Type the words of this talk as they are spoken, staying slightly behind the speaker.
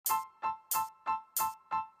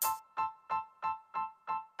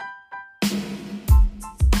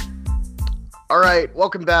All right,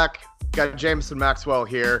 welcome back. Got Jameson Maxwell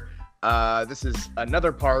here. This is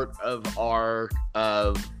another part of our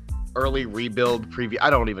early rebuild preview. I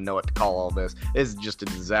don't even know what to call all this. It's just a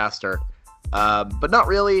disaster, but not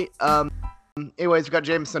really. Anyways, we got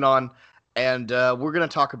Jameson on, and we're going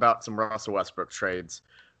to talk about some Russell Westbrook trades.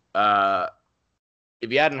 If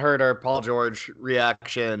you hadn't heard our Paul George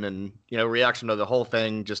reaction and reaction to the whole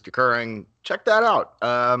thing just occurring, check that out.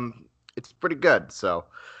 It's pretty good. So.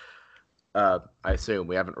 I assume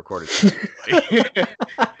we haven't recorded.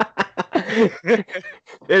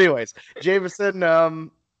 Anyways, Jameson. All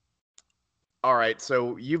right,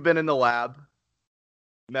 so you've been in the lab,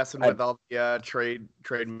 messing with all the trade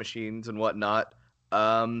machines and whatnot.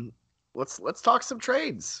 Let's talk some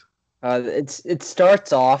trades. It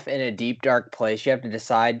starts off in a deep, dark place. You have to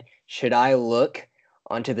decide: should I look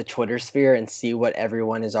onto the Twitter sphere and see what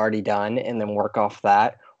everyone has already done, and then work off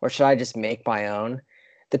that, or should I just make my own?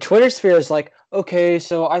 The Twitter sphere is like, okay,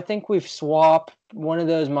 so I think we've swapped one of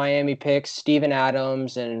those Miami picks, Steven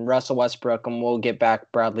Adams and Russell Westbrook, and we'll get back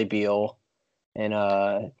Bradley Beal. And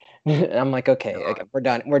I'm like, okay, we're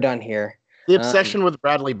done. We're done here. The obsession with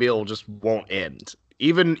Bradley Beal just won't end.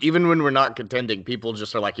 Even when we're not contending, people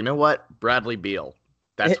just are like, you know what, Bradley Beal,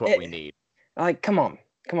 that's what we need. Like, come on,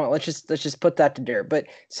 let's just put that to dirt. But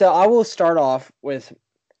so I will start off with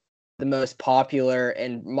the most popular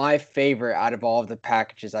and my favorite out of all of the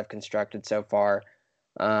packages I've constructed so far,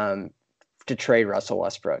 to trade Russell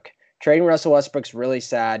Westbrook. Trading Russell Westbrook's really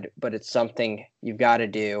sad, but it's something you've got to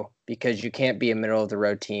do because you can't be a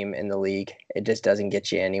middle-of-the-road team in the league. It just doesn't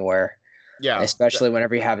get you anywhere. Yeah. Especially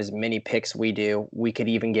whenever you have as many picks we do, we could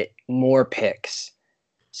even get more picks.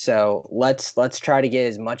 So let's try to get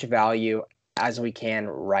as much value as we can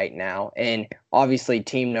right now. And obviously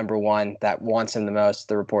team number one that wants him the most,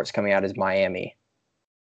 the reports coming out, is Miami.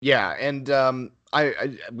 Yeah, and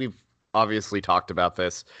we've obviously talked about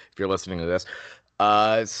this if you're listening to this.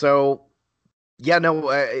 It's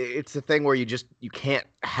a thing where you can't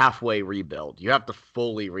halfway rebuild. You have to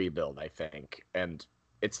fully rebuild, I think. And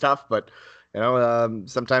it's tough, but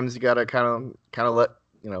sometimes you got to kind of let,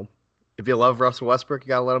 if you love Russell Westbrook, you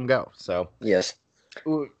got to let him go. So, yes.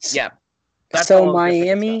 Yeah. So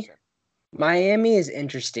Miami is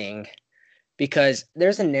interesting because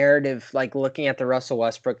there's a narrative, like looking at the Russell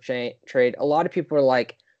Westbrook trade. A lot of people are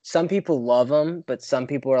like, some people love him, but some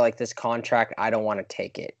people are like, this contract, I don't want to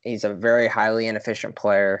take it. He's a very highly inefficient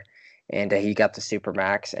player, and he got the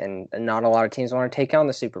Supermax, and not a lot of teams want to take on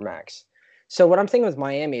the Supermax. So what I'm thinking with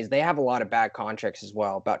Miami is they have a lot of bad contracts as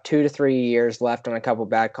well, about 2 to 3 years left on a couple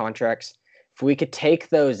bad contracts. If we could take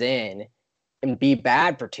those in and be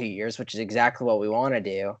bad for 2 years, which is exactly what we want to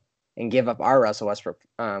do, and give up our Russell Westbrook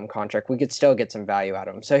contract, we could still get some value out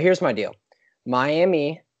of him. So here's my deal.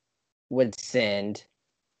 Miami would send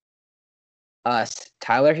us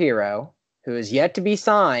Tyler Hero, who is yet to be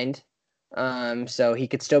signed, so he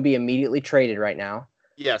could still be immediately traded right now.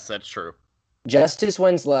 Yes, that's true. Justice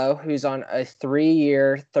Winslow, who's on a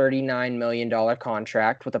 3-year, $39 million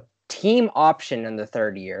contract with a team option in the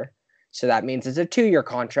third year. So that means it's a 2-year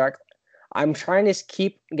contract. I'm trying to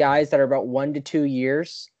keep guys that are about 1 to 2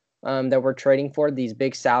 years that we're trading for, these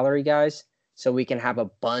big salary guys, so we can have a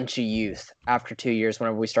bunch of youth after 2 years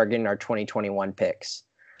whenever we start getting our 2021 picks.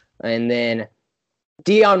 And then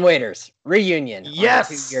Dion Waiters, reunion. Yes!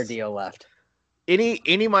 On a 2-year deal left.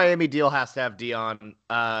 Any Miami deal has to have Dion.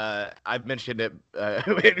 I've mentioned it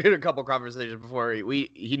in a couple conversations before.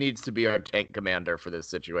 He needs to be our tank commander for this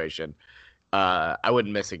situation. I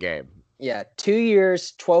wouldn't miss a game. Yeah, 2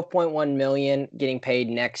 years, $12.1 million getting paid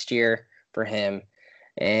next year for him.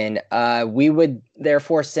 And we would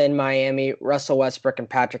therefore send Miami Russell Westbrook and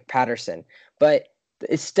Patrick Patterson. But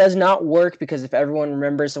this does not work because if everyone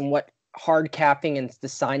remembers and what hard capping and the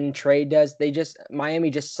sign and trade does,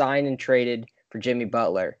 Miami just signed and traded for Jimmy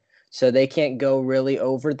Butler. So they can't go really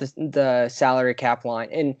over the salary cap line.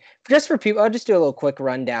 And just for people, I'll just do a little quick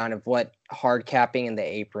rundown of what hard capping and the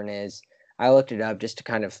apron is. I looked it up just to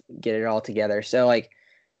kind of get it all together. So like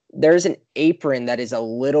there's an apron that is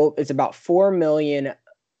it's about 4 million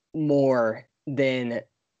more than,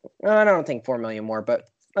 I don't think 4 million more, but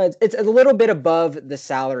it's a little bit above the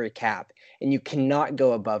salary cap, and you cannot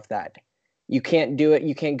go above that. You can't do it.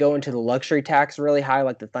 You can't go into the luxury tax really high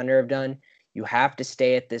like the Thunder have done. You have to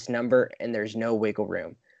stay at this number, and there's no wiggle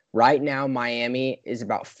room. Right now, Miami is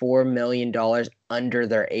about $4 million under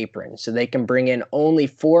their apron, so they can bring in only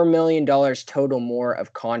 $4 million total more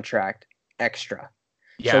of contract extra.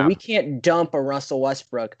 Yeah. So we can't dump a Russell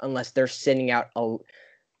Westbrook unless they're sending out a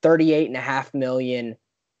 $38.5 million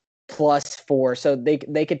plus 4. So they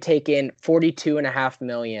could take in $42.5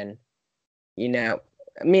 million,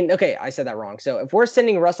 I mean, okay, I said that wrong. So if we're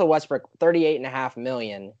sending Russell Westbrook 38.5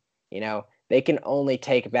 million, they can only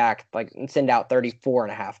take back and send out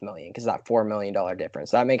 34.5 million because that $4 million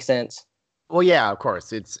difference. That makes sense. Well, yeah, of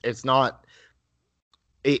course. It's not.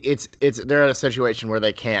 It's they're in a situation where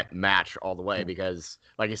they can't match all the way because,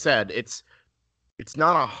 like you said, it's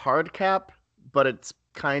not a hard cap, but it's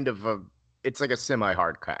kind of it's like a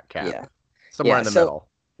semi-hard cap, Yeah. somewhere in the So middle.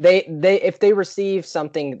 they if they receive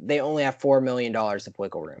something, they only have $4 million of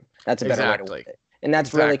wiggle room. That's a better way to Exactly. word it. And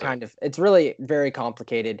that's really it's really very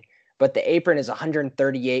complicated. But the apron is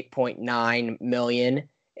 138.9 million.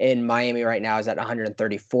 And Miami right now is at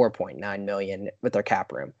 134.9 million with their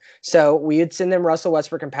cap room. So we would send them Russell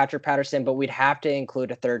Westbrook and Patrick Patterson, but we'd have to include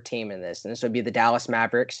a third team in this. And this would be the Dallas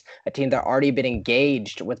Mavericks, a team that already been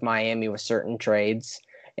engaged with Miami with certain trades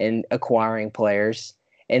and acquiring players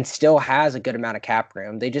and still has a good amount of cap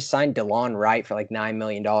room. They just signed DeLon Wright for like $9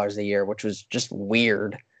 million a year, which was just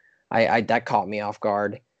weird. I that caught me off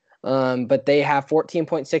guard. But they have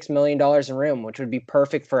 $14.6 million in room, which would be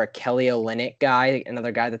perfect for a Kelly Olynyk guy,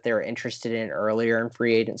 another guy that they were interested in earlier in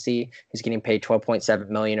free agency. He's getting paid $12.7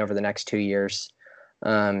 million over the next 2 years.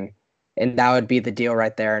 And that would be the deal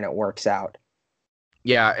right there, and it works out.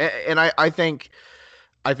 Yeah, and I think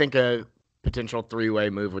a potential three-way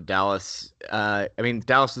move with Dallas. I mean,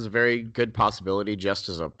 Dallas is a very good possibility just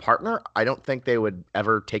as a partner. I don't think they would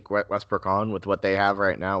ever take Westbrook on with what they have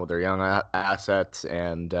right now with their young assets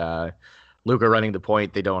and Luka running the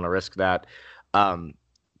point. They don't want to risk that.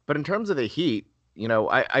 But in terms of the Heat,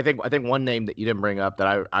 I think one name that you didn't bring up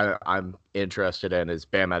that I'm interested in is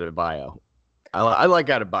Bam Adebayo. I like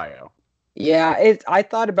Adebayo. Yeah, I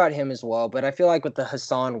thought about him as well, but I feel like with the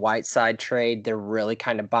Hassan Whiteside trade, they're really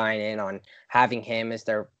kind of buying in on having him as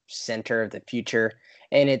their center of the future.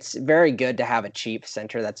 And it's very good to have a cheap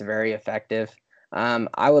center that's very effective.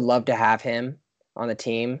 I would love to have him on the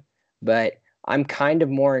team, but I'm kind of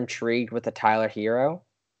more intrigued with the Tyler Hero.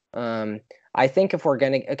 I think if we're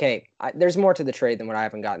going to, there's more to the trade than what I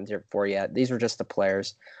haven't gotten to for yet. These were just the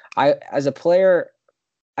players. As a player,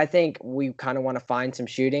 I think we kind of want to find some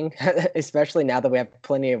shooting, especially now that we have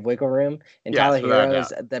plenty of wiggle room. And Yes, Tyler Hero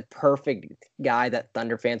is the perfect guy that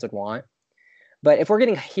Thunder fans would want. But if we're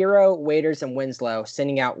getting Hero, Waiters, and Winslow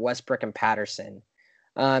sending out Westbrook and Patterson,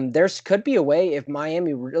 there could be a way if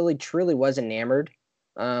Miami really truly was enamored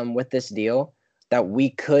with this deal that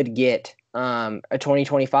we could get a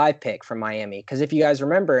 2025 pick from Miami. Because if you guys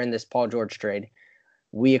remember in this Paul George trade,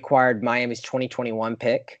 we acquired Miami's 2021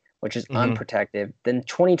 pick, which is unprotected, then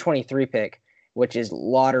 2023 pick, which is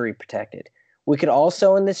lottery protected. We could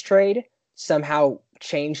also in this trade somehow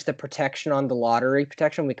change the protection on the lottery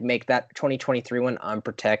protection. We could make that 2023 one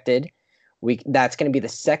unprotected. That's going to be the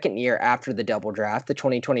second year after the double draft. The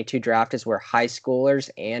 2022 draft is where high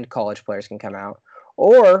schoolers and college players can come out.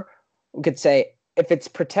 Or we could say if it's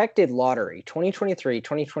protected lottery, 2023,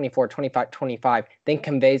 2024, 25, then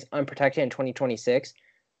conveys unprotected in 2026,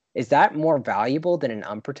 is that more valuable than an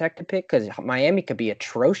unprotected pick? Because Miami could be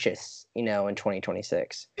atrocious, in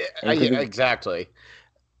 2026. Exactly.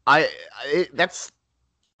 I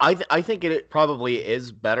think it probably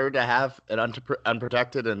is better to have an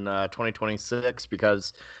unprotected in 2026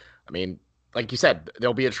 because, I mean, like you said,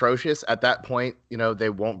 they'll be atrocious at that point. They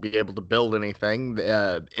won't be able to build anything.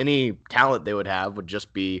 Any talent they would have would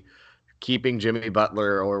just be keeping Jimmy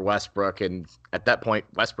Butler or Westbrook, and at that point,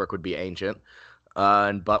 Westbrook would be ancient.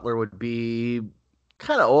 And Butler would be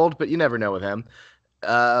kind of old, but you never know with him.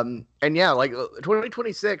 And yeah, like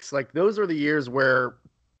 2026, like those are the years where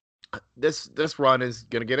this run is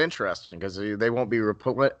going to get interesting because they won't be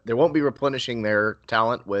replenishing their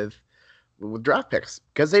talent with draft picks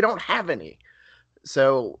because they don't have any.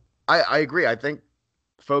 So I agree. I think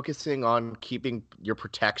focusing on keeping your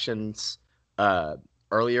protections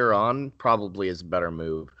earlier on probably is a better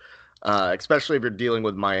move, especially if you're dealing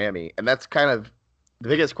with Miami. And that's kind of the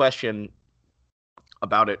biggest question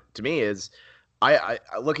about it to me is I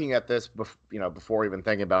looking at this, before even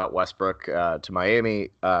thinking about Westbrook to Miami,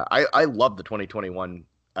 I love the 2021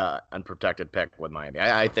 unprotected pick with Miami.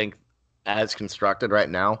 I think as constructed right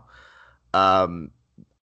now, I'm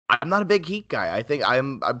not a big Heat guy. I think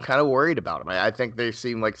I'm kind of worried about them. I think they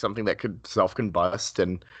seem like something that could self-combust,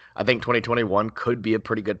 and I think 2021 could be a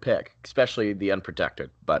pretty good pick, especially the unprotected.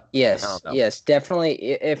 But yes, definitely.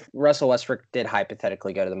 If Russell Westbrook did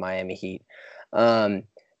hypothetically go to the Miami Heat,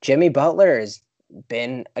 Jimmy Butler has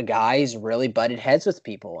been a guy who's really butted heads with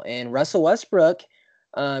people, and Russell Westbrook,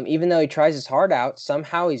 even though he tries his heart out,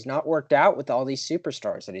 somehow he's not worked out with all these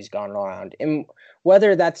superstars that he's gone around, and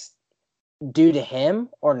whether that's due to him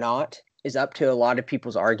or not is up to a lot of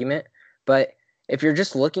people's argument. But if you're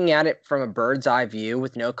just looking at it from a bird's eye view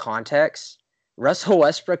with no context, Russell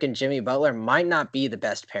Westbrook and Jimmy Butler might not be the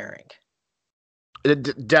best pairing.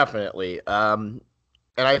 Definitely. And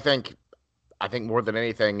I think more than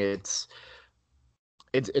anything, it's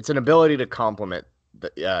an ability to complement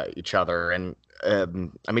each other. And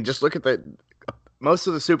I mean, just look at most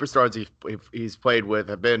of the superstars he's played with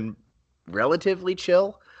have been relatively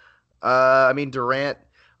chill. I mean, Durant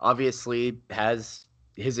obviously has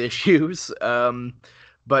his issues,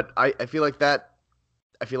 but I feel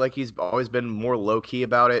like he's always been more low key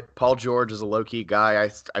about it. Paul George is a low key guy.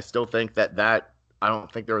 I still think that I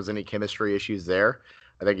don't think there was any chemistry issues there.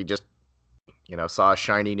 I think he just saw a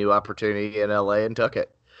shiny new opportunity in LA and took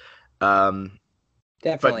it.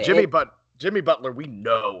 Definitely. But Jimmy Butler, we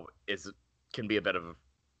know can be a bit of,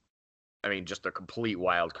 I mean, just a complete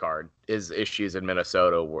wild card. His issues in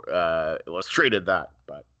Minnesota illustrated that.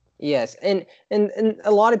 But yes, and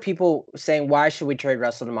a lot of people saying, why should we trade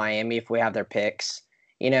Russell to Miami if we have their picks?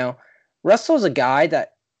 Russell's a guy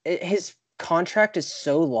that his contract is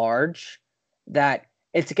so large that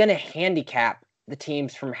it's going to handicap the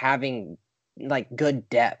teams from having like good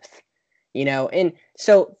depth, and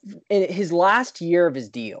so in his last year of his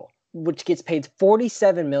deal, which gets paid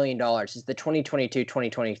 $47 million, is the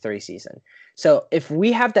 2022-2023 season. So if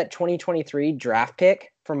we have that 2023 draft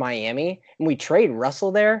pick for Miami and we trade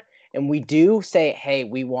Russell there, and we do say, hey,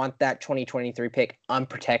 we want that 2023 pick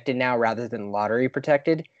unprotected now rather than lottery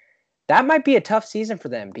protected, that might be a tough season for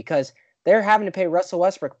them because they're having to pay Russell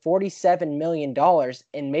Westbrook $47 million,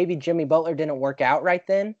 and maybe Jimmy Butler didn't work out right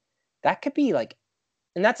then. That could be like,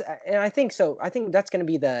 and I think so. I think that's going to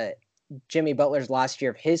be the Jimmy Butler's last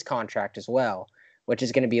year of his contract as well, which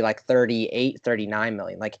is going to be like 38, 39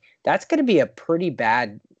 million. Like that's going to be a pretty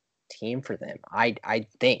bad team for them, I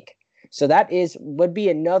think. So that would be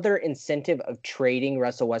another incentive of trading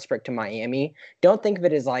Russell Westbrook to Miami. Don't think of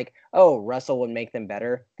it as like, oh, Russell would make them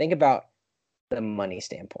better. Think about the money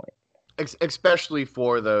standpoint. Especially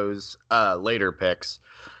for those later picks.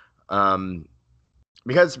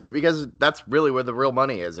 Because that's really where the real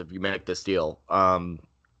money is if you make this deal.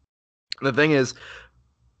 The thing is,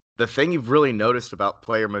 the thing you've really noticed about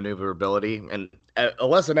player maneuverability, and a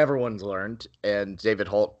lesson everyone's learned, and David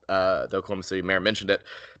Holt, the Oklahoma City mayor, mentioned it,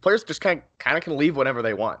 players just kind of can leave whenever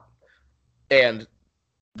they want. And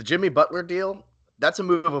the Jimmy Butler deal, that's a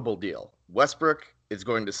movable deal. Westbrook is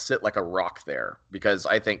going to sit like a rock there because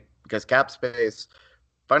cap space,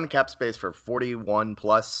 finding cap space for 41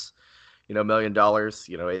 plus, $million,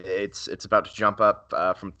 it's about to jump up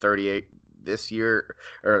from 38 this year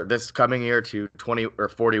or this coming year to 20 or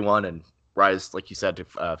 41 and rise, like you said,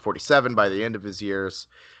 to 47 by the end of his years,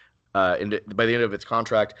 by the end of its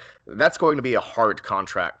contract. That's going to be a hard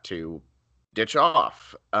contract to ditch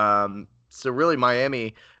off. So really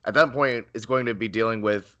Miami at that point is going to be dealing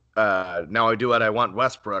with now I do what I want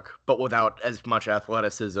Westbrook, but without as much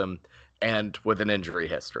athleticism and with an injury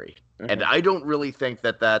history. Mm-hmm. And I don't really think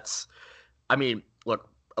that's, I mean, look,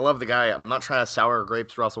 I love the guy. I'm not trying to sour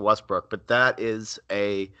grapes Russell Westbrook, but that is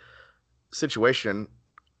a situation.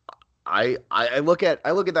 I look at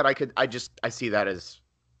that. I see that as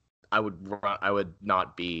I would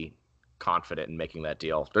not be confident in making that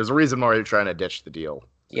deal. There's a reason why you're trying to ditch the deal.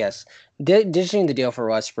 Yes, ditching the deal for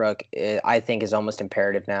Westbrook, I think, is almost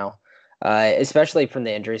imperative now, especially from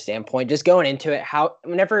the injury standpoint. Just going into it,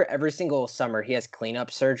 whenever every single summer he has cleanup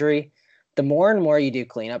surgery, the more and more you do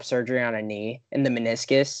cleanup surgery on a knee and the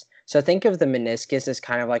meniscus. So think of the meniscus as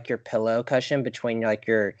kind of like your pillow cushion between like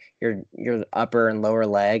your upper and lower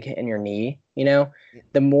leg and your knee.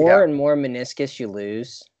 The more and more meniscus you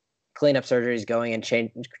lose, cleanup surgery is going and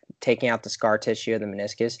taking out the scar tissue of the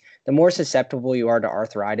meniscus. The more susceptible you are to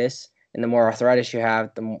arthritis, and the more arthritis you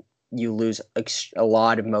have, you lose a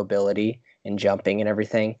lot of mobility and jumping and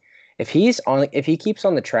everything. If he keeps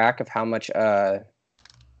on the track of how much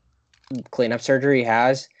cleanup surgery he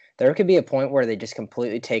has, there could be a point where they just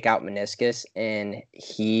completely take out meniscus and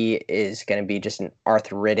he is going to be just an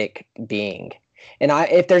arthritic being. And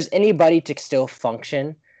if there's anybody to still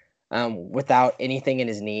function without anything in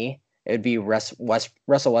his knee, it would be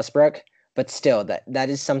Russell Westbrook. But still, that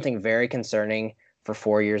is something very concerning for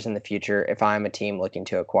 4 years in the future if I'm a team looking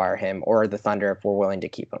to acquire him, or the Thunder if we're willing to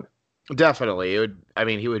keep him. Definitely.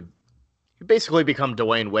 He would basically become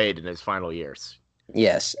Dwayne Wade in his final years.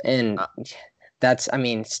 Yes, and that's,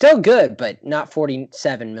 still good, but not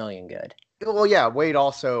 47 million good. Well, yeah, Wade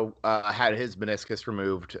also had his meniscus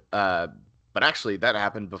removed, but actually that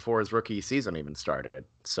happened before his rookie season even started.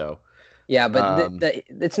 So, Yeah, but Um,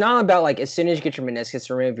 it's not about like as soon as you get your meniscus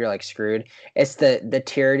removed, you're like screwed. It's the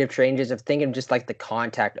iterative changes of thinking just like the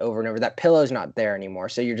contact over and over. That pillow's not there anymore,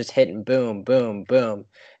 so you're just hitting boom, boom, boom,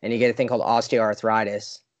 and you get a thing called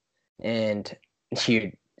osteoarthritis, and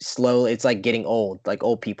you slowly. It's like getting old, like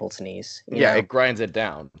old people's knees. You yeah, know, it grinds it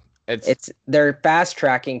down. It's they're fast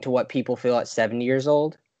tracking to what people feel at 70 years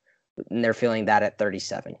old, and they're feeling that at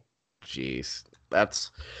 37. Jeez,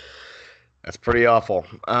 that's pretty awful.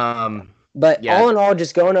 But Yeah, all in all,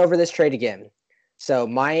 just going over this trade again. So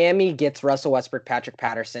Miami gets Russell Westbrook, Patrick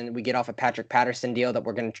Patterson. We get off a Patrick Patterson deal that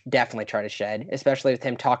we're going to definitely try to shed, especially with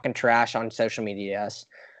him talking trash on social media to us.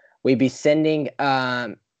 We'd be sending,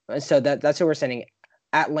 so that's who we're sending.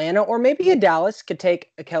 Atlanta or maybe a Dallas could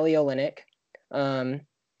take a Kelly Olynyk.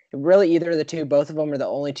 Really, either of the two. Both of them are the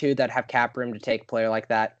only two that have cap room to take a player like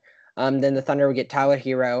that. Then the Thunder would get Tyler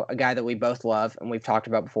Hero, a guy that we both love and we've talked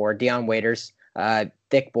about before. Dion Waiters,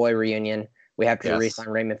 thick boy reunion. We have to yes. re-sign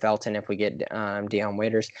Raymond Felton if we get Dion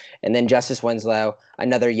Waiters. And then Justice Winslow,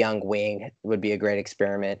 another young wing, would be a great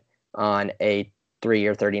experiment on a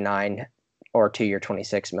 3-year 39 or 2-year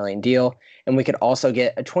 26 million deal. And we could also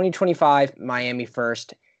get a 2025 Miami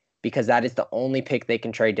first because that is the only pick they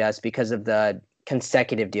can trade to us because of the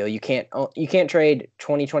consecutive deal. You can't trade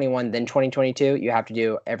 2021 then 2022. You have to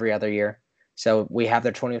do every other year. So we have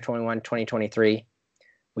their 2021, 2023.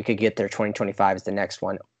 We could get their 2025 as the next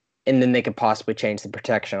one. And then they could possibly change the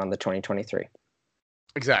protection on the 2023.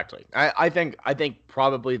 Exactly. I think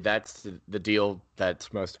probably that's the deal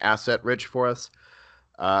that's most asset rich for us.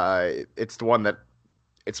 It's the one that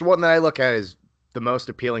I look at as the most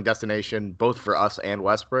appealing destination, both for us and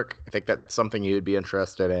Westbrook. I think that's something you'd be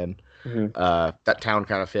interested in. Mm-hmm. That town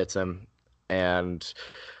kind of fits him, and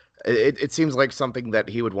it seems like something that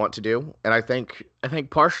he would want to do. And I think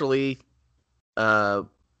partially, our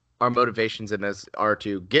motivations in this are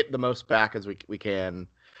to get the most back as we can,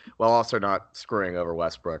 while also not screwing over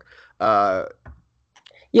Westbrook.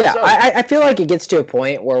 Yeah, So I feel like it gets to a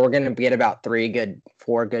point where we're going to get about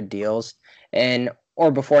 4 good deals, or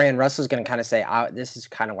beforehand, Russell's going to kind of say, "This is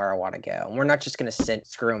kind of where I want to go," and we're not just going to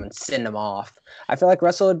screw him and send him off. I feel like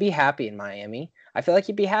Russell would be happy in Miami. I feel like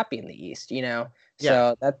he'd be happy in the East, you know.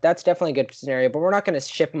 yeah, So that's definitely a good scenario. But we're not going to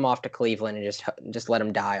ship him off to Cleveland and just let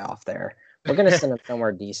him die off there. We're going to send him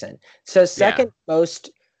somewhere decent. So yeah, second most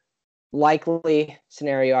likely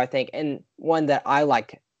scenario, I think, and one that I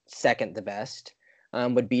like second the best,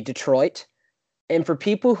 would be Detroit. And for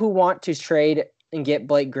people who want to trade and get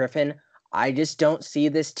Blake Griffin, I just don't see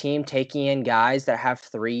this team taking in guys that have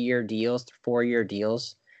 3-year deals, 4-year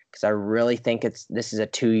deals, because I really think this is a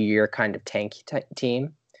 2-year kind of tank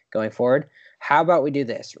team going forward. How about we do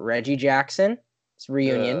this? Reggie Jackson, it's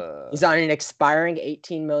reunion. He's on an expiring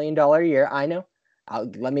 $18 million year. I know.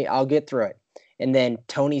 I'll get through it. And then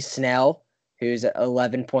Tony Snell, who's at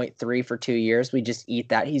 11.3 for 2 years. We just eat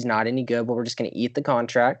that. He's not any good, but we're just going to eat the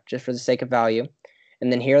contract just for the sake of value.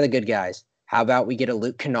 And then here are the good guys. How about we get a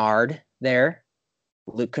Luke Kennard there?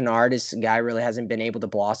 Luke Kennard is a guy really hasn't been able to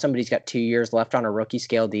blossom, but he's got 2 years left on a rookie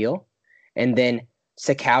scale deal. And then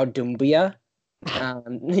Sakau Doumbia.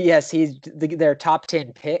 Yes, he's their top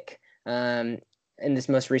 10 pick in this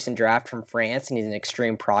most recent draft from France, and he's an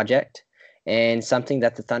extreme project and something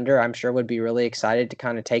that the Thunder, I'm sure, would be really excited to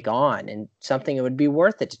kind of take on, and something it would be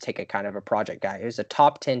worth it to take a kind of a project guy who's a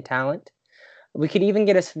top 10 talent. We could even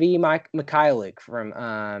get a Svi Mikhailuk from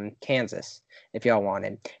Kansas if y'all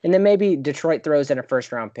wanted. And then maybe Detroit throws in a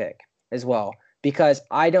first-round pick as well, because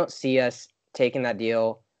I don't see us taking that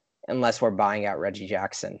deal unless we're buying out Reggie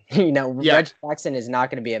Jackson. yeah. Reggie Jackson is not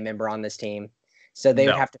going to be a member on this team, so they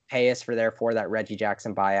would have to pay us for that Reggie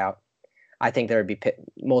Jackson buyout. I think there would be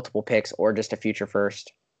multiple picks or just a future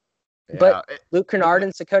first. Yeah. But Luke Kennard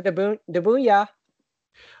and Sakau Doumbia.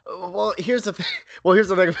 Well, here's the thing. Well, here's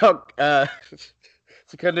the thing about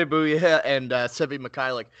Sakau Doumbia and Svi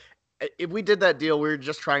Mikhailuk. If we did that deal, we were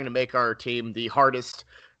just trying to make our team the hardest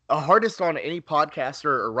on any podcaster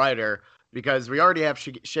or writer, because we already have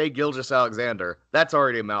Shai Gilgeous-Alexander. That's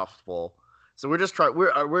already a mouthful. So we're just trying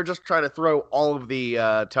to throw all of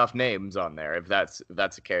the tough names on there, if that's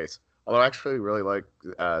the case. Although I actually really like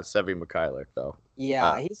Svi Mikhailuk, though.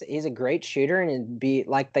 Yeah, he's a great shooter, and it'd be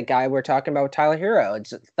like the guy we're talking about with Tyler Hero.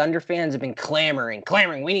 Thunder fans have been clamoring.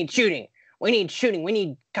 We need shooting. We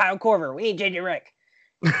need Kyle Korver. We need JJ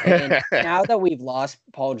Redick. And now that we've lost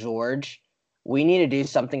Paul George, we need to do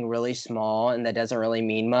something really small, and that doesn't really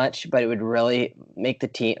mean much, but it would really make the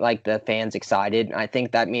team, like the fans, excited. And I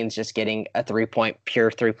think that means just getting a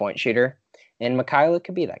pure three-point shooter. And Mikhailuk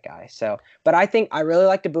could be that guy. So, but I really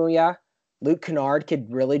like Doumbia. Luke Kennard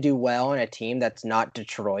could really do well on a team that's not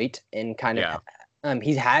Detroit and kind of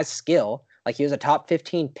He has skill. Like he was a top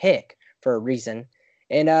 15 pick for a reason.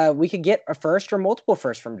 And we could get a first or multiple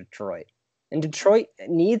firsts from Detroit. And Detroit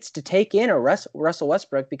needs to take in a Russell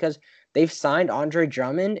Westbrook because they've signed Andre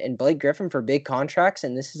Drummond and Blake Griffin for big contracts,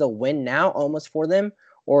 and this is a win now almost for them,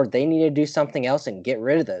 or they need to do something else and get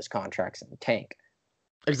rid of those contracts and tank.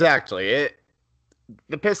 Exactly.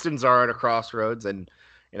 The Pistons are at a crossroads, and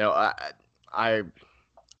I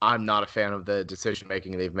I'm not a fan of the decision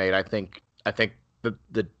making they've made. I think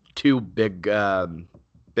the two big kind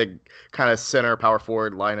of center power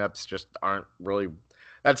forward lineups just aren't really.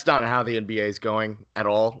 That's not how the NBA is going at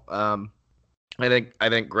all. I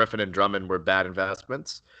think Griffin and Drummond were bad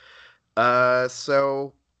investments. But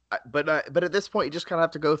at this point, you just kind of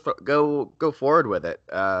have to go forward with it.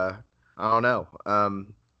 I don't know.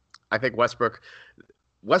 I think Westbrook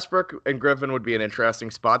and Griffin would be an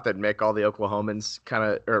interesting spot that'd make all the Oklahomans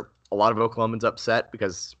or a lot of Oklahomans upset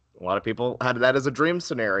because a lot of people had that as a dream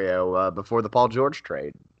scenario before the Paul George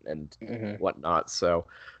trade and whatnot. So,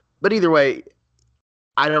 but either way,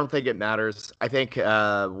 I don't think it matters. I think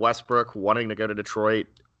Westbrook wanting to go to Detroit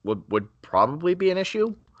would probably be an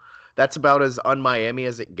issue. That's about as un-Miami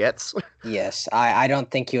as it gets. Yes, I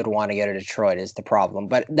don't think he would want to go to Detroit is the problem,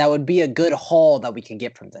 but that would be a good haul that we could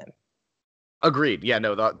get from them. Agreed. Yeah,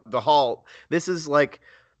 no, the haul. This is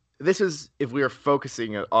if we are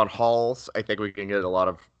focusing on hauls, I think we can get a lot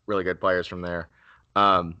of really good players from there.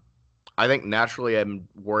 I think naturally I'm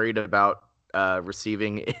worried about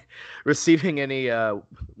receiving any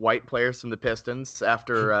white players from the Pistons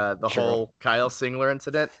after the whole Kyle Singler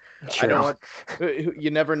incident. True. I don't want.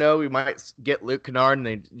 You never know. We might get Luke Kennard and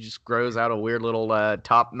he just grows out a weird little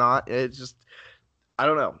top knot. It's just I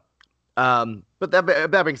don't know. But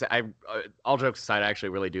that being said, all jokes aside, I actually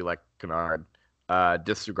really do like Kennard.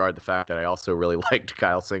 Disregard the fact that I also really liked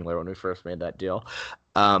Kyle Singler when we first made that deal.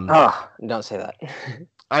 Don't say that.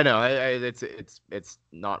 I know it's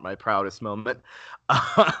not my proudest moment,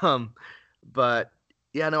 but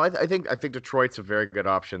yeah, no, I think Detroit's a very good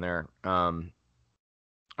option there. I'm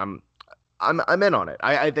in on it.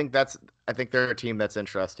 I think they're a team that's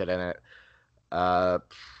interested in it. I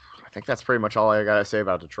think that's pretty much all I gotta say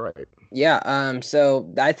about Detroit. Yeah.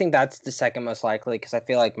 So I think that's the second most likely because I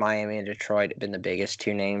feel like Miami and Detroit have been the biggest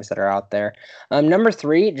two names that are out there. Number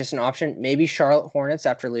 3, just an option, maybe Charlotte Hornets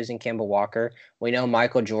after losing Kemba Walker. We know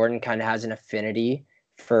Michael Jordan kind of has an affinity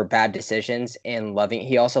for bad decisions and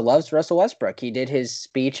he also loves Russell Westbrook. He did his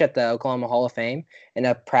speech at the Oklahoma Hall of Fame, and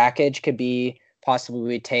a package could be possibly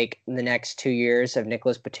we take the next 2 years of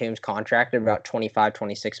Nicholas Batum's contract at about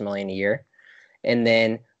 $25-26 million a year, and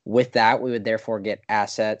then with that, we would therefore get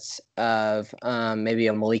assets of maybe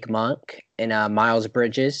a Malik Monk and Miles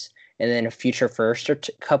Bridges, and then a future first or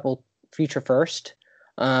couple future first.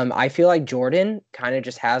 I feel like Jordan kind of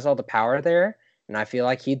just has all the power there, and I feel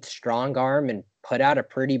like he'd strong arm and put out a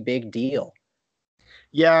pretty big deal.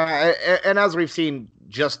 Yeah, and as we've seen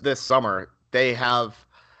just this summer, they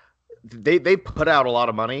put out a lot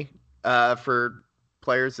of money for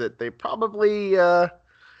players that they probably.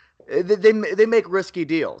 They make risky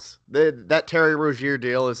deals. That Terry Rozier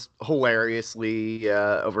deal is hilariously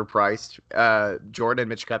overpriced. Jordan,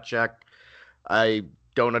 Mitch Kupchak, I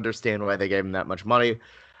don't understand why they gave him that much money.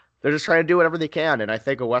 They're just trying to do whatever they can, and I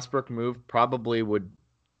think a Westbrook move probably would.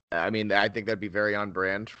 I mean, I think that'd be very on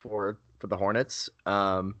brand for the Hornets.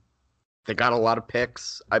 They got a lot of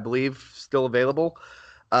picks, I believe, still available,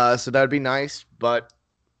 so that'd be nice. But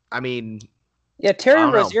I mean. Yeah, Terry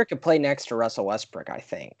Rozier could play next to Russell Westbrook, I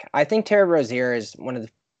think. I think Terry Rozier is one of the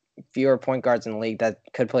fewer point guards in the league that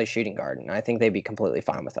could play shooting guard, and I think they'd be completely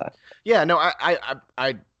fine with that. Yeah, no,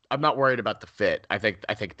 I'm not worried about the fit. I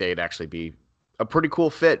think they'd actually be a pretty cool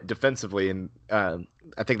fit defensively, and I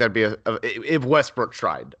think that'd be if Westbrook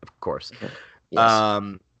tried, of course.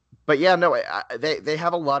 Yes. But yeah, no, they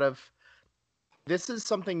have a lot of. This is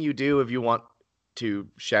something you do if you want to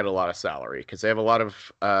shed a lot of salary because they have a lot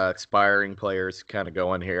of expiring players kind of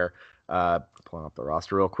going here. Pulling up the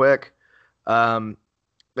roster real quick.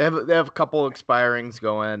 They have a couple expirings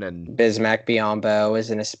going, and Bismack Biyombo is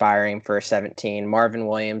an expiring for 17. Marvin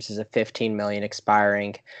Williams is a 15 million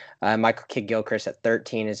expiring. Michael Kidd-Gilchrist at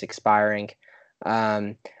 13 is expiring.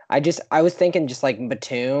 I was thinking just like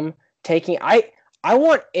Batum taking. I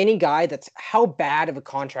want any guy that's how bad of a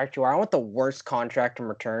contract you are. I want the worst contract in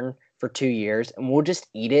return for 2 years, and we'll just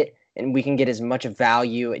eat it, and we can get as much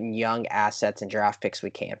value and young assets and draft picks we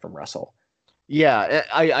can from Russell. Yeah,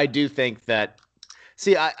 I do think that.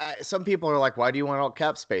 See, some people are like, why do you want all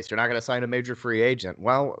cap space? You're not going to sign a major free agent.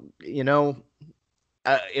 Well, in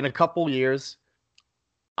a couple years,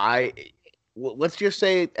 let's just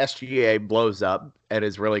say SGA blows up and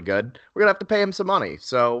is really good. We're gonna have to pay him some money.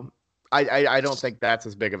 So I don't think that's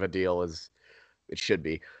as big of a deal as it should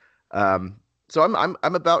be. Um, so I'm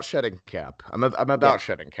about shedding cap. I'm Yeah. about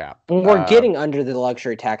shedding cap. We're getting under the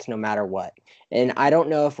luxury tax no matter what. And I don't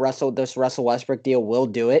know if this Russell Westbrook deal will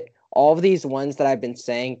do it. All of these ones that I've been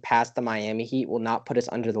saying past the Miami Heat will not put us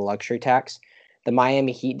under the luxury tax. The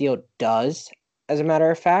Miami Heat deal does, as a matter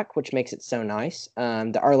of fact, which makes it so nice.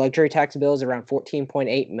 Our luxury tax bill is around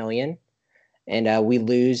 14.8 million, and we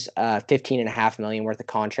lose 15.5 million worth of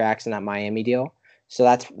contracts in that Miami deal. So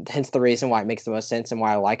that's hence the reason why it makes the most sense and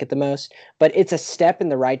why I like it the most. But it's a step in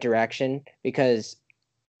the right direction because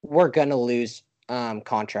we're gonna lose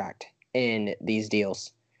contract in these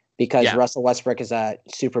deals because Russell Westbrook is a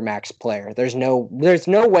supermax player. There's no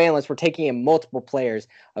way unless we're taking in multiple players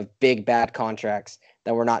of big bad contracts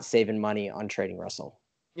that we're not saving money on trading Russell.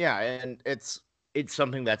 Yeah, and it's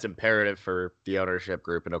something that's imperative for the ownership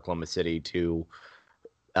group in Oklahoma City to,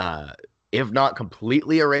 if not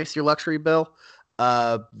completely erase your luxury bill,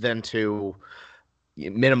 then to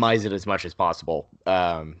minimize it as much as possible.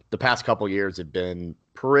 The past couple years have been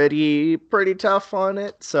pretty tough on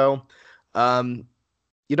it, so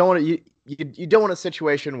you don't want you don't want a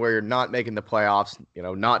situation where you're not making the playoffs,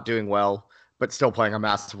 not doing well, but still playing a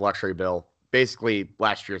massive luxury bill. Basically,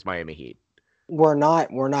 last year's Miami Heat. We're not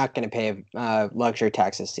going to pay luxury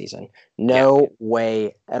tax this season. No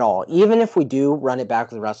way at all. Even if we do run it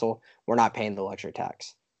back with Russell, we're not paying the luxury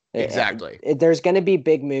tax. Exactly. There's going to be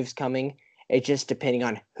big moves coming. It's just depending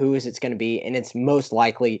on who it's going to be, and it's most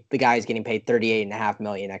likely the guy is getting paid $38.5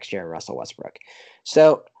 million next year in Russell Westbrook.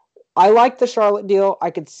 So I like the Charlotte deal.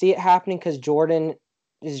 I could see it happening because Jordan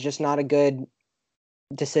is just not a good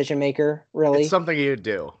decision maker, really. It's something you'd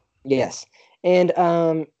do. Yes, and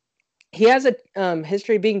he has a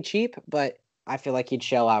history of being cheap, but I feel like he'd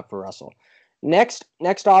shell out for Russell. Next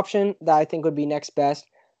option that I think would be next best,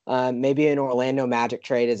 maybe an Orlando Magic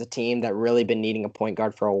trade as a team that really been needing a point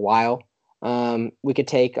guard for a while. We could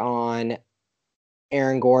take on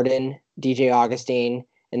Aaron Gordon, DJ Augustine,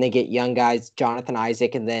 and they get young guys, Jonathan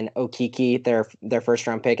Isaac, and then Okiki, their first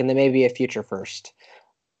round pick, and then maybe a future first.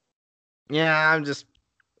 Yeah, I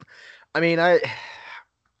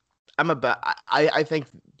think,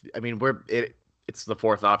 it's the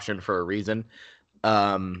fourth option for a reason.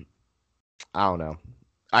 I don't know.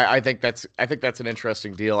 I think that's an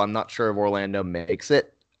interesting deal. I'm not sure if Orlando makes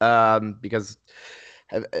it, because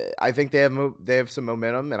I think they have some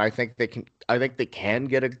momentum, and I think they can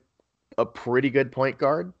get a pretty good point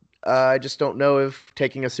guard. I just don't know if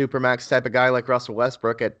taking a supermax type of guy like Russell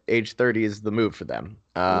Westbrook at age 30 is the move for them.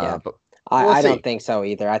 But I don't think so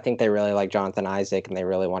either. I think they really like Jonathan Isaac, and they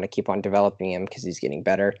really want to keep on developing him because he's getting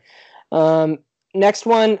better. Next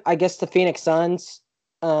one, I guess the Phoenix Suns.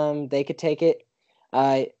 They could take it.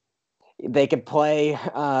 They could play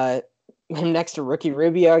next to Ricky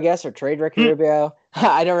Rubio, I guess, or trade Ricky Rubio.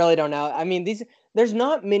 I don't know. I mean, there's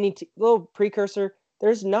not many little precursor.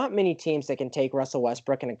 There's not many teams that can take Russell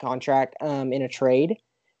Westbrook in a contract in a trade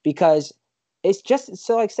because it's just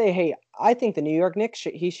so like say, hey, I think the New York Knicks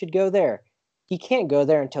he should go there. He can't go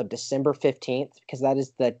there until December 15th because that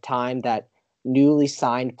is the time that newly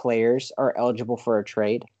signed players are eligible for a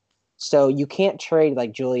trade. So you can't trade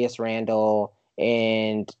like Julius Randle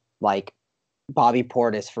and like Bobby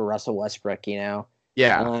Portis for Russell Westbrook, Yeah.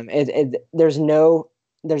 There's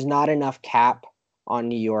not enough cap on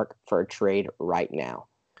New York for a trade right now.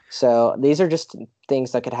 So these are just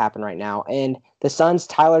things that could happen right now. And the Suns,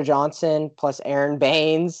 Tyler Johnson plus Aaron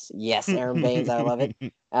Baines. Yes, Aaron Baines. I love it.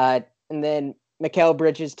 And then Mikal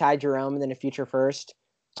Bridges, Ty Jerome, and then a future first.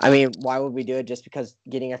 I mean, why would we do it? Just because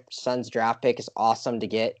getting a Suns draft pick is awesome to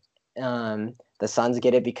get. The Suns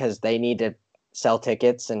get it because they need to sell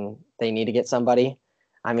tickets and they need to get somebody.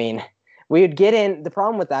 I mean, we would get in. The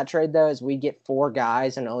problem with that trade, though, is we'd get 4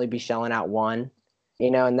 guys and only be shelling out 1.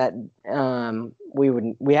 And that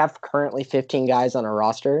we have currently 15 guys on our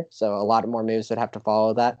roster, so a lot more moves would have to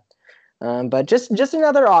follow that. But just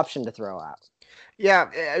another option to throw out. Yeah,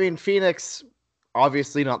 I mean, Phoenix,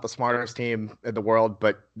 obviously not the smartest team in the world,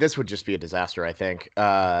 but this would just be a disaster, I think.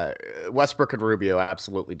 Westbrook and Rubio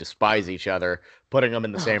absolutely despise each other. Putting them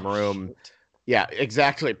in the same room. Shoot. Yeah,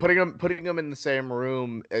 exactly. Putting them in the same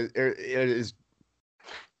room is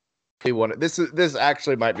this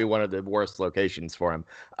actually might be one of the worst locations for him.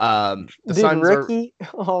 Ricky,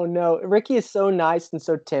 oh no, Ricky is so nice and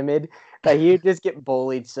so timid that he would just get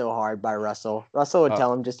bullied so hard by Russell. Russell would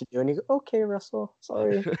tell him just to do it, and he'd go, "Okay, Russell,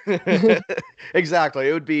 sorry." Exactly,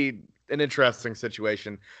 it would be an interesting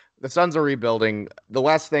situation. The Suns are rebuilding. The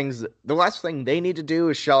last thing they need to do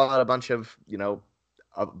is shell out a bunch of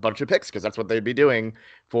a bunch of picks because that's what they'd be doing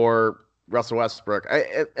for Russell Westbrook.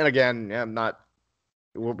 And again, I'm not.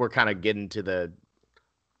 We're kind of getting to the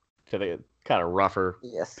kind of rougher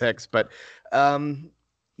Yes. picks, but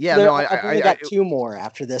yeah, no, I've only got two more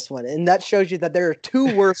after this one, and that shows you that there are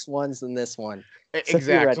two worse ones than this one. So be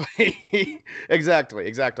ready. exactly,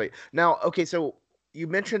 exactly. Now, okay, so you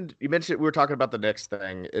mentioned we were talking about the Knicks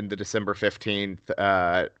thing in the December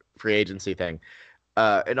 15th free agency thing.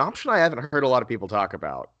 An option I haven't heard a lot of people talk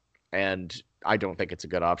about, and I don't think it's a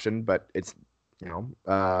good option, but it's you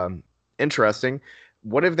interesting.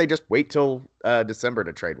 What if they just wait till December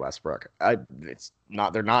to trade Westbrook? It's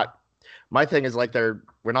not. They're not. My thing is like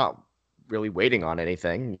we're not really waiting on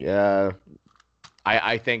anything.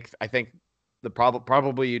 I think the problem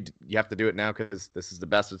probably you have to do it now because this is the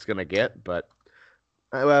best it's going to get. But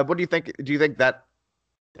what do you think? Do you think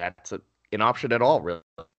that's an option at all? Really?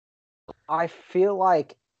 I feel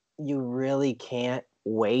like you really can't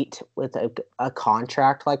wait with a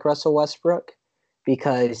contract like Russell Westbrook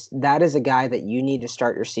because that is a guy that you need to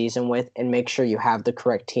start your season with and make sure you have the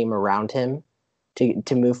correct team around him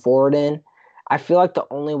to move forward in. I feel like the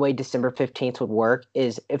only way December 15th would work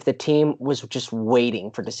is if the team was just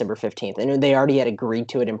waiting for December 15th and they already had agreed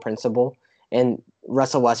to it in principle and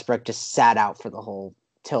Russell Westbrook just sat out for the whole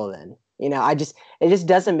till then. It just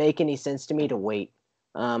doesn't make any sense to me to wait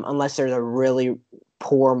unless there's a really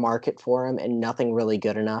poor market for him and nothing really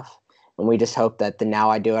good enough. And we just hope that the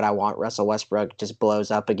now I do it, I want Russell Westbrook just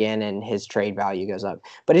blows up again and his trade value goes up.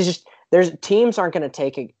 But it's just there's teams aren't going to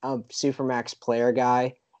take a supermax player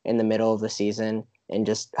guy in the middle of the season and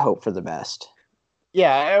just hope for the best.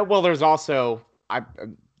 Yeah. Well, there's also I'm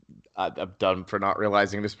done for not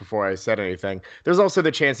realizing this before I said anything. There's also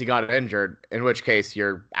the chance he got injured, in which case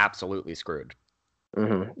you're absolutely screwed.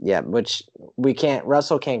 Mm-hmm. Yeah, which we can't.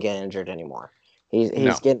 Russell can't get injured anymore. He's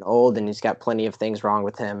No. getting old and he's got plenty of things wrong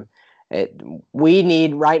with him. We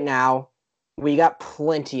need right now. We got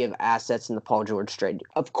plenty of assets in the Paul George trade.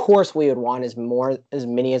 Of course, we would want as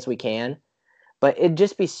many as we can, but it'd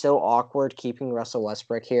just be so awkward keeping Russell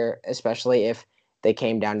Westbrook here, especially if they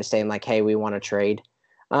came down to saying like, "Hey, we want to trade."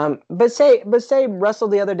 But say Russell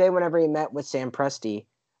the other day, whenever he met with Sam Presti,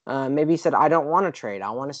 maybe he said, "I don't want to trade.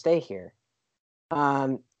 I want to stay here."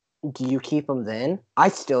 Um, do you keep him then? I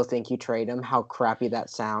still think you trade him. How crappy that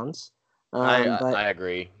sounds. I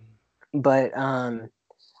agree. But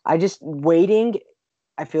I just waiting.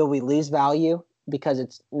 I feel we lose value because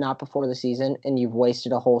it's not before the season, and you've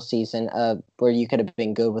wasted a whole season where you could have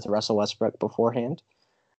been good with Russell Westbrook beforehand.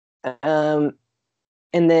 And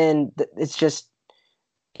then it's just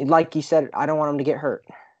like you said. I don't want him to get hurt.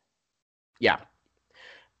 Yeah.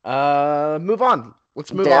 Move on.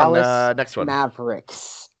 Let's move Dallas on. Next one.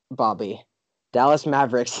 Mavericks, Bobby. Dallas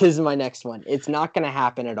Mavericks is my next one. It's not going to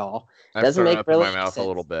happen at all. I've Doesn't thrown make up in really my mouth sense, a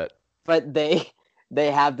little bit. but they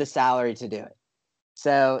have the salary to do it.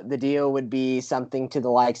 So the deal would be something to the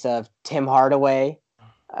likes of Tim Hardaway,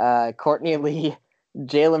 Courtney Lee,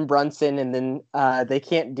 Jalen Brunson, and then they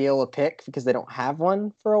can't deal a pick because they don't have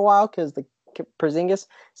one for a while because the Porzingis.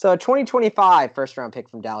 So a 2025 first round pick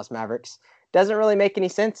from Dallas Mavericks doesn't really make any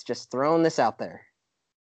sense. Just throwing this out there.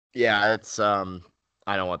 Yeah, it's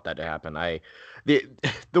I don't want that to happen.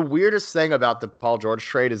 The weirdest thing about the Paul George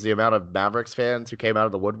trade is the amount of Mavericks fans who came out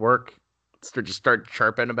of the woodwork to just start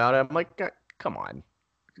chirping about it. I'm like, come on.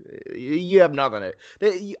 You have nothing.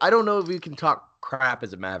 I don't know if you can talk crap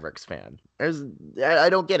as a Mavericks fan. I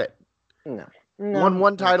don't get it. No. Won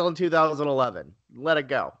one title in 2011. Let it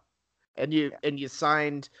go. And you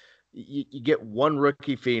signed. You get one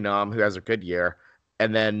rookie phenom who has a good year,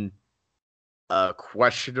 and then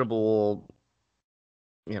questionable.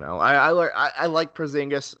 I like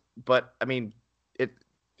Porzingis, but I mean,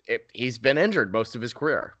 he's been injured most of his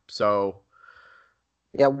career, so.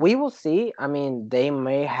 Yeah, we will see. I mean, they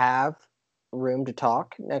may have room to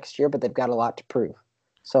talk next year, but they've got a lot to prove.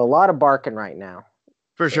 So a lot of barking right now.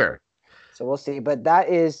 For sure. So we'll see. But that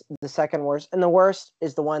is the second worst. And the worst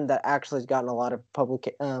is the one that actually has gotten a lot of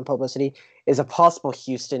publicity is a possible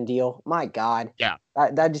Houston deal. My God. Yeah.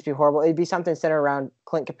 That'd just be horrible. It'd be something centered around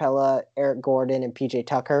Clint Capella, Eric Gordon, and PJ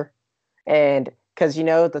Tucker. And because,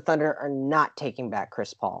 the Thunder are not taking back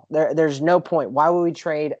Chris Paul. There's no point. Why would we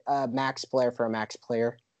trade a max player for a max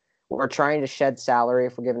player? We're trying to shed salary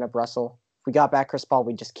if we're giving up Russell. If we got back Chris Paul,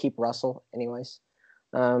 we just keep Russell anyways.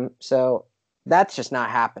 So that's just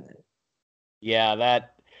not happening. Yeah,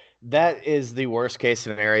 that is the worst case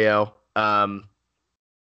scenario. I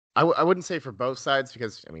wouldn't say for both sides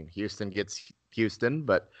because I mean Houston gets Houston,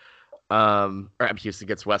 but or Houston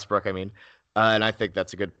gets Westbrook. I mean, and I think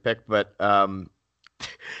that's a good pick. But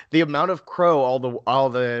the amount of crow all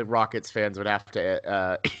the Rockets fans would have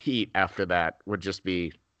to eat after that would just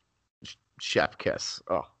be chef kiss.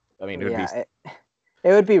 Oh, I mean, it would be.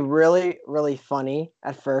 It would be really, really funny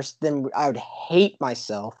at first. Then I would hate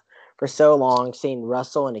myself for so long seeing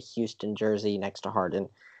Russell in a Houston jersey next to Harden.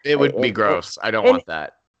 It would be gross. I don't want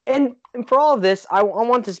that. And for all of this, I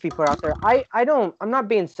want this to be put out there. I'm not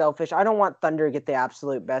being selfish. I don't want Thunder to get the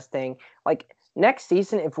absolute best thing. Like next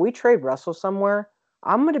season, if we trade Russell somewhere,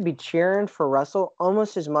 I'm going to be cheering for Russell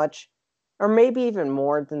almost as much, or maybe even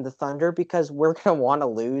more than the Thunder, because we're going to want to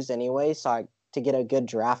lose anyway. To get a good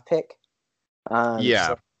draft pick.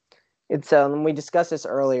 Yeah. So we discussed this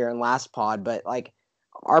earlier in last pod, but like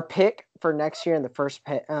our pick for next year in the first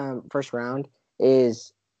round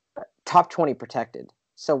is top 20 protected.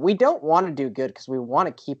 So we don't want to do good because we want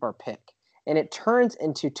to keep our pick, and it turns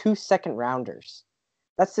into 2 second rounders.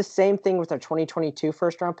 That's the same thing with our 2022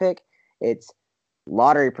 first round pick. It's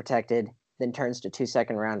lottery protected, then turns to 2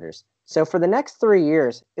 second rounders. So for the next 3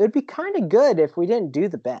 years, it would be kind of good if we didn't do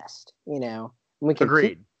the best, and we could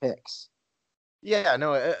keep picks. Yeah,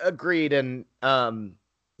 no, agreed. And,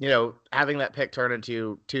 having that pick turn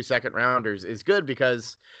into 2 second rounders is good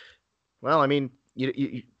because, well, I mean,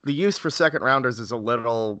 the use for second rounders is a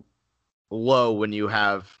little low when you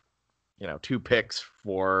have, 2 picks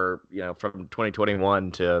for, from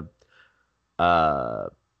 2021 to, why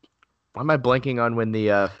am I blanking on when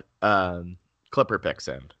the Clipper picks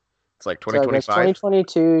end? It's like 2025? So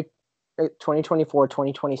 2022, 2024,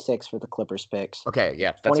 2026 for the Clippers picks. Okay,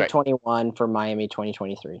 yeah, that's 2021 right. For Miami,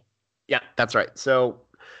 2023. Yeah, that's right. So,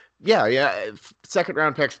 yeah, second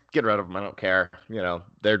round picks, get rid of them. I don't care.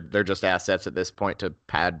 They're just assets at this point to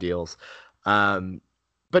pad deals.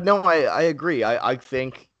 But no, I agree. I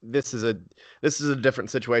think this is a different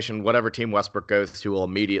situation. Whatever team Westbrook goes to will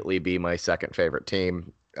immediately be my second favorite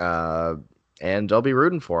team, and I'll be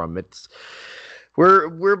rooting for them.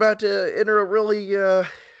 We're about to enter a really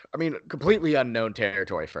completely unknown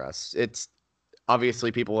territory for us. It's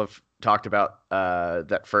obviously people have talked about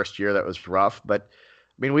that first year that was rough, but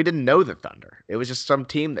I mean, we didn't know the Thunder. It was just some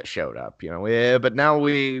team that showed up, but now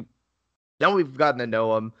we've gotten to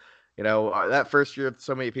know them. That first year,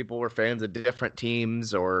 so many people were fans of different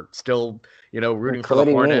teams or still, rooting for the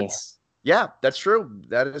Hornets. Me. Yeah, that's true.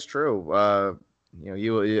 That is true.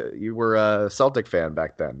 You were a Celtic fan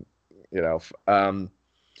back then, so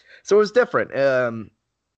it was different.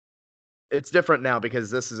 It's different now because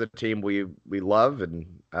this is a team we love, and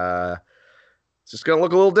it's just going to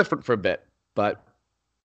look a little different for a bit. But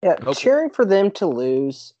yeah, cheering for them to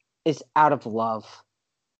lose is out of love.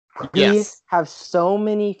 We have so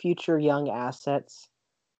many future young assets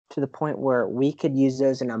to the point where we could use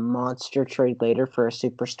those in a monster trade later for a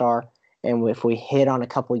superstar. And if we hit on a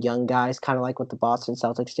couple young guys, kind of like what the Boston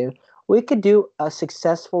Celtics do, we could do a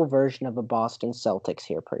successful version of a Boston Celtics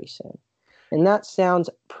here pretty soon. And that sounds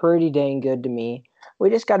pretty dang good to me. We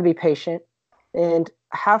just got to be patient and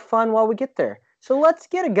have fun while we get there. So let's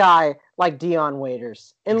get a guy like Dion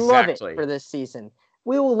Waiters and love it for this season.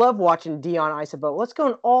 We will love watching Dion Isobel. Let's go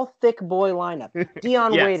an all thick boy lineup.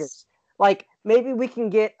 Dion Waiters. Like maybe we can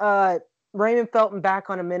get Raymond Felton back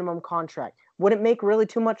on a minimum contract. Wouldn't make really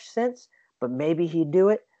too much sense, but maybe he'd do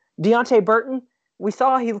it. Deonte Burton. We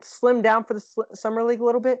saw he slimmed down for the Summer League a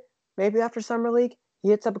little bit. Maybe after Summer League, he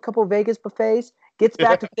hits up a couple of Vegas buffets, gets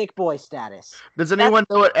back to thick boy status. Does anyone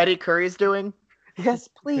know what Eddie Curry's doing? Yes,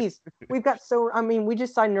 please. We just signed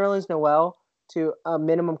Nerlens Noel to a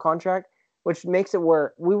minimum contract, which makes it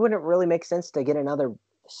where we wouldn't really make sense to get another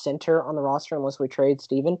center on the roster unless we trade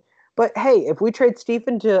Steven. But hey, if we trade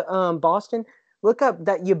Steven to Boston, look up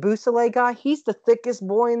that Yabusele guy. He's the thickest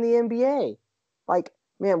boy in the NBA. Like,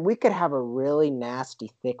 man, we could have a really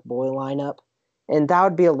nasty thick boy lineup, and that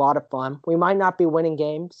would be a lot of fun. We might not be winning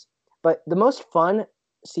games, but the most fun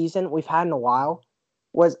season we've had in a while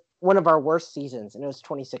was one of our worst seasons, and it was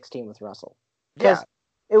 2016 with Russell.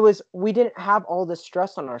 Because we didn't have all this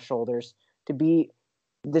stress on our shoulders to be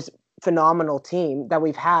this phenomenal team that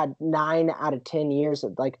we've had 9 out of 10 years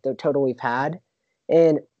of like the total we've had.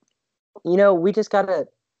 And, we just got to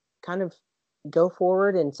kind of go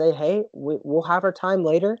forward and say, hey, we'll have our time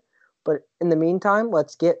later. But in the meantime,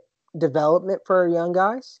 let's get development for our young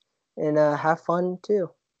guys and have fun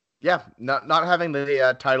too. Yeah, not having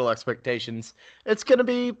the title expectations. It's gonna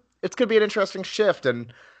be an interesting shift,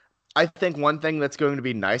 and I think one thing that's going to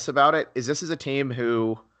be nice about it is this is a team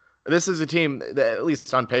that, at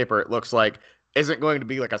least on paper, it looks like isn't going to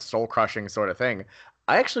be like a soul crushing sort of thing.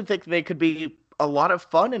 I actually think they could be a lot of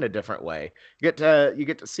fun in a different way. You get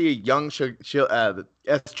to see a young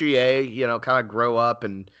SGA, kind of grow up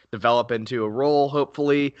and develop into a role,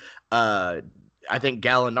 hopefully. I think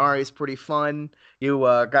Gallinari is pretty fun. You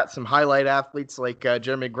got some highlight athletes like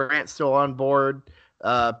Jeremy Grant still on board.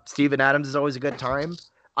 Steven Adams is always a good time.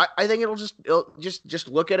 I think it'll just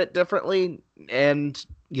look at it differently, and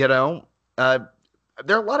uh,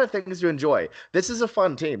 there are a lot of things to enjoy. This is a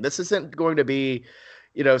fun team. This isn't going to be,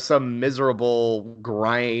 some miserable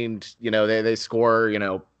grind. They score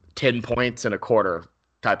 10 points in a quarter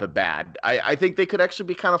type of bad. I think they could actually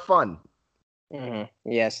be kind of fun.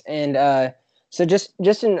 Yes, and so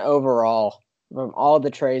just in overall, from all the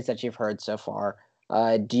trades that you've heard so far,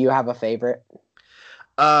 do you have a favorite?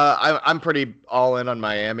 I'm pretty all in on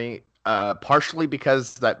Miami, partially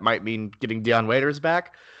because that might mean getting Dion Waiters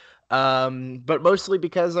back, but mostly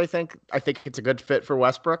because I think it's a good fit for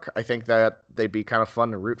Westbrook. I think that they'd be kind of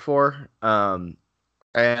fun to root for, and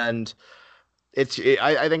I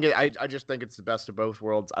just think it's the best of both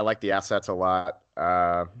worlds. I like the assets a lot.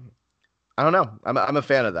 I don't know. I'm a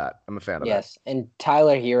fan of that. I'm a fan of that. Yes, and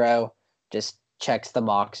Tyler Hero just checks the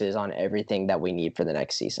boxes on everything that we need for the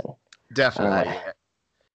next season. Definitely.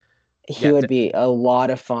 He would be a lot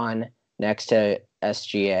of fun next to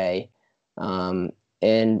SGA,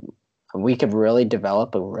 and we could really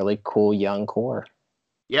develop a really cool young core.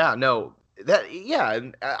 Yeah, no,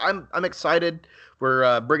 and I'm excited.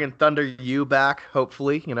 We're bringing Thunder U back.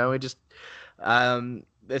 Hopefully, this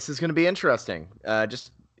is going to be interesting.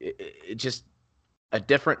 Just a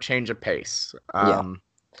different change of pace.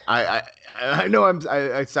 I know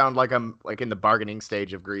I sound like I'm like in the bargaining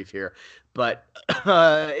stage of grief here, but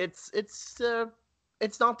it's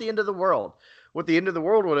not the end of the world. What the end of the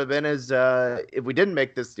world would have been is if we didn't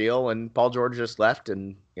make this deal and Paul George just left,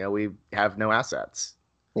 and we have no assets.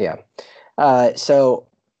 Yeah. So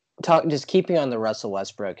just keeping on the Russell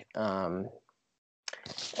Westbrook. What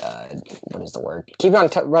is the word? Keeping on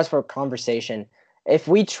Westbrook conversation. If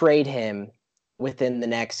we trade him within the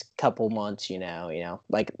next couple months,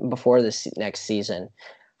 like before this next season,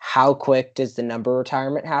 how quick does the number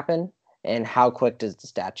retirement happen, and how quick does the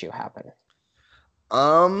statue happen?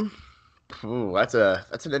 That's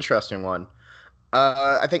an interesting one.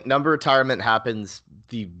 I think number retirement happens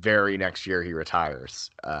the very next year he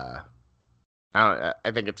retires. I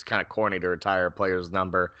think it's kind of corny to retire a player's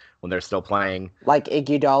number when they're still playing. Like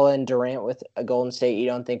Iguodala and Durant with a Golden State, you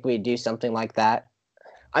don't think we'd do something like that?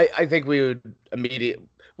 I think we would immediately.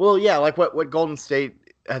 Well, yeah, like what Golden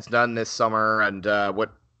State has done this summer, and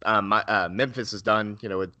what Memphis has done,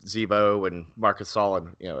 with Zebo and Marcus Gasol,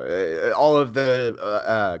 and all of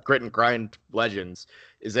the grit and grind legends,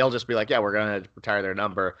 is they'll just be like, yeah, we're gonna retire their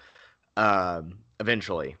number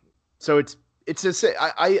eventually. So it's just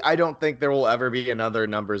I don't think there will ever be another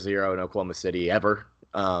number 0 in Oklahoma City ever,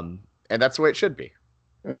 and that's the way it should be.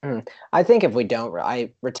 Mm-hmm. I think if we don't,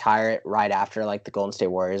 I retire it right after, like the Golden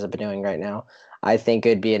State Warriors have been doing right now. I think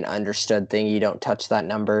it'd be an understood thing. You don't touch that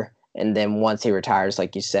number. And then once he retires,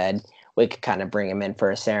 like you said, we could kind of bring him in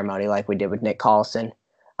for a ceremony like we did with Nick Collison.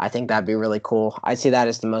 I think that'd be really cool. I see that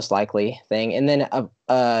as the most likely thing. And then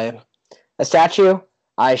a statue,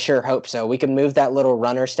 I sure hope so. We could move that little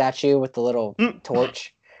runner statue with the little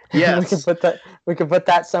torch. Yes. we could put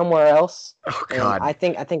that somewhere else. Oh God.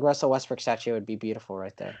 And I think Russell Westbrook statue would be beautiful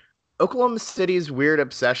right there. Oklahoma City's weird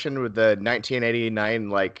obsession with the 1989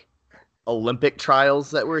 like Olympic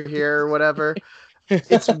trials that were here or whatever.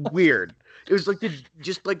 It's weird. It was like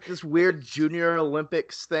just like this weird junior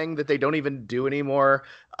Olympics thing that they don't even do anymore.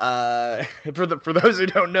 For those who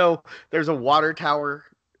don't know, there's a water tower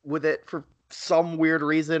with it for some weird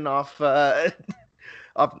reason off. I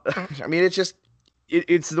mean,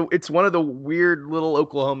 it's one of the weird little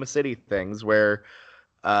Oklahoma City things where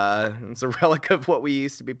it's a relic of what we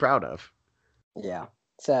used to be proud of. Yeah.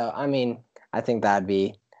 So, I mean, I think that'd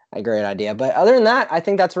be a great idea. But other than that, I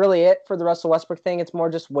think that's really it for the Russell Westbrook thing. It's more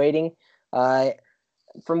just waiting.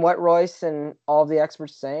 From what Royce and all of the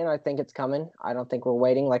experts are saying, I think it's coming. I don't think we're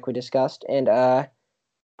waiting like we discussed. And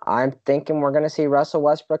I'm thinking we're going to see Russell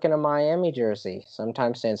Westbrook in a Miami jersey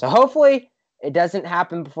sometime soon. So hopefully it doesn't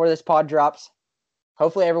happen before this pod drops.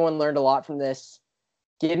 Hopefully everyone learned a lot from this.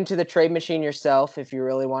 Get into the trade machine yourself if you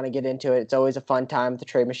really want to get into it. It's always a fun time with the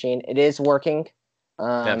trade machine. It is working.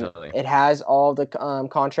 Definitely. It has all the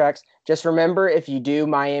contracts. Just remember, if you do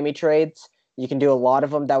Miami trades, you can do a lot of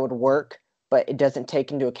them that would work, but it doesn't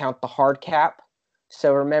take into account the hard cap.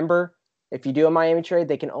 So remember, if you do a Miami trade,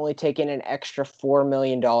 they can only take in an extra $4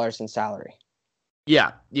 million in salary.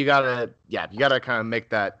 Yeah, you gotta kind of make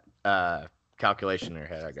that calculation in your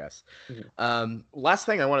head, I guess. Mm-hmm. Last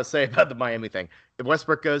thing I want to say about the Miami thing: if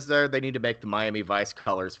Westbrook goes there, they need to make the Miami Vice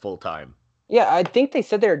colors full time. Yeah, I think they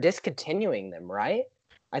said they're discontinuing them, right?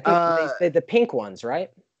 I think they said the pink ones, right?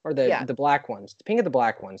 Or the black ones. The pink and the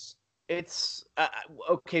black ones. It's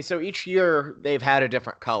okay. So each year they've had a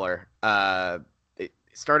different color. It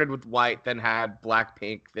started with white, then had black,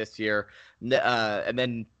 pink this year, and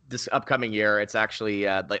then this upcoming year it's actually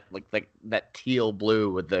like that teal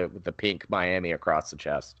blue with the pink Miami across the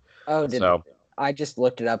chest. Oh, So I just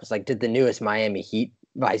looked it up. It's like, did the newest Miami Heat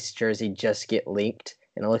Vice jersey just get leaked?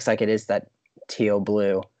 And it looks like it is that teal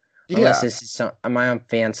blue. Unless yeah, this is am I on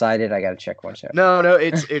fan sided? I gotta check one check. no,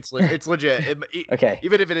 it's legit. Okay.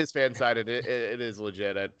 Even if it is fan sided, it is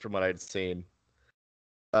legit from what I'd seen.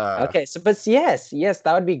 Okay, so but yes,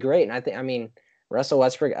 that would be great. And I mean, Russell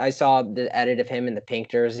Westbrook. I saw the edit of him in the pink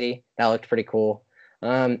jersey. That looked pretty cool.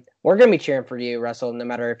 We're gonna be cheering for you, Russell, no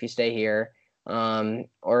matter if you stay here,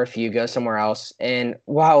 or if you go somewhere else. And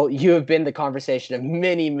while you have been the conversation of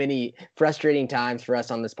many, many frustrating times for us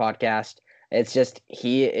on this podcast, it's just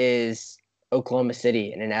he is Oklahoma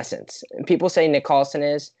City in essence. And people say Nick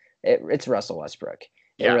Collison is. It's Russell Westbrook.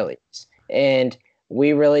 It really is. And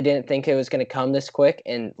we really didn't think it was going to come this quick,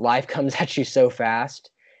 and life comes at you so fast.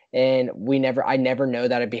 And I never know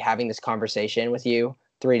that I'd be having this conversation with you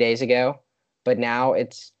 3 days ago, but now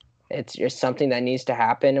it's just something that needs to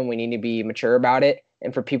happen, and we need to be mature about it.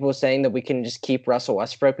 And for people saying that we can just keep Russell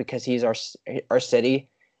Westbrook because he's our city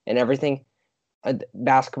and everything,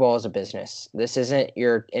 basketball is a business. This isn't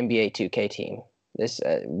your NBA 2K team.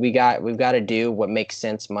 We've got to do what makes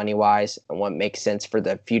sense money wise and what makes sense for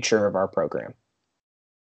the future of our program.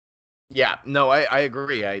 Yeah, no, I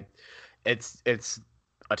agree. It's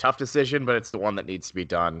a tough decision, but it's the one that needs to be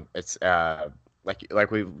done. It's like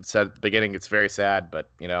we said at the beginning, it's very sad, but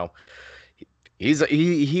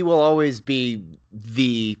he will always be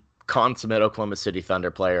the consummate Oklahoma City Thunder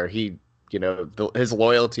player. His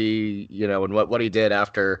loyalty, and what he did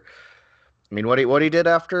after. I mean, what he did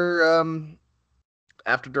after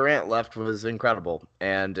Durant left was incredible,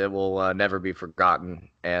 and it will never be forgotten.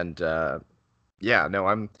 And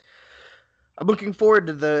I'm looking forward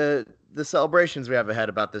to the celebrations we have ahead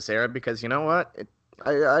about this era, because you know what?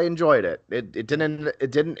 I enjoyed it. It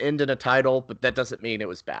didn't end in a title, but that doesn't mean it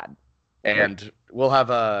was bad. And we'll have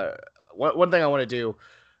one thing I want to do.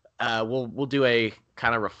 We'll do a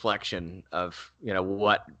kind of reflection of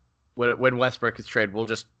when Westbrook is traded. We'll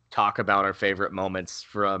just talk about our favorite moments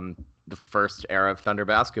from the first era of Thunder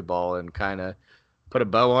basketball and kind of put a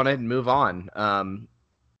bow on it and move on.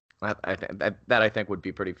 I think would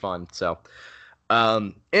be pretty fun. So,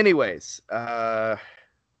 anyways,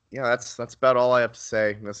 that's about all I have to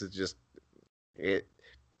say. This is just it.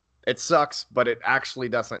 It sucks, but it actually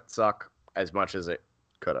doesn't suck as much as it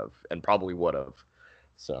could have and probably would have.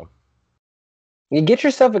 So, you get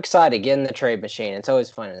yourself excited, get in the trade machine. It's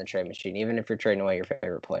always fun in the trade machine, even if you're trading away your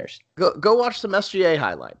favorite players. Go watch some SGA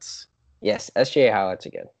highlights. Yes, SGA highlights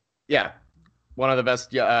are good. Yeah, one of the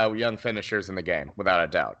best young finishers in the game, without a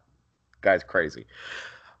doubt. Guy's crazy.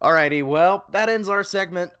 Alrighty, well, that ends our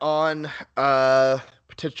segment on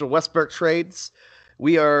potential Westbrook trades.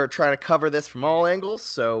 We are trying to cover this from all angles,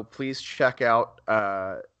 so please check out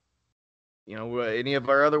any of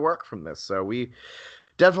our other work from this. So we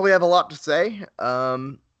definitely have a lot to say.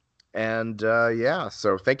 So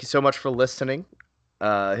thank you so much for listening.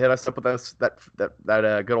 Hit us up with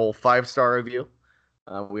that good old 5-star review.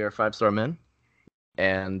 We are 5-star men,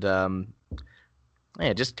 and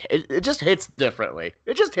it just hits differently.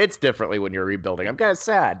 It just hits differently when you're rebuilding. I'm kind of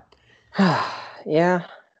sad. Yeah.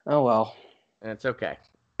 Oh well. And it's okay.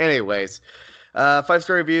 Anyways,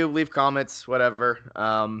 5-star review. Leave comments, whatever.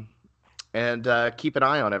 And keep an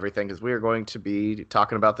eye on everything, because we are going to be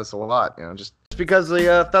talking about this a lot. Just because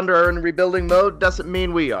the Thunder are in rebuilding mode doesn't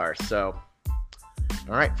mean we are. So,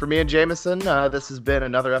 all right, for me and Jameson, this has been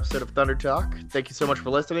another episode of Thunder Talk. Thank you so much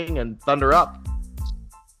for listening, and Thunder up.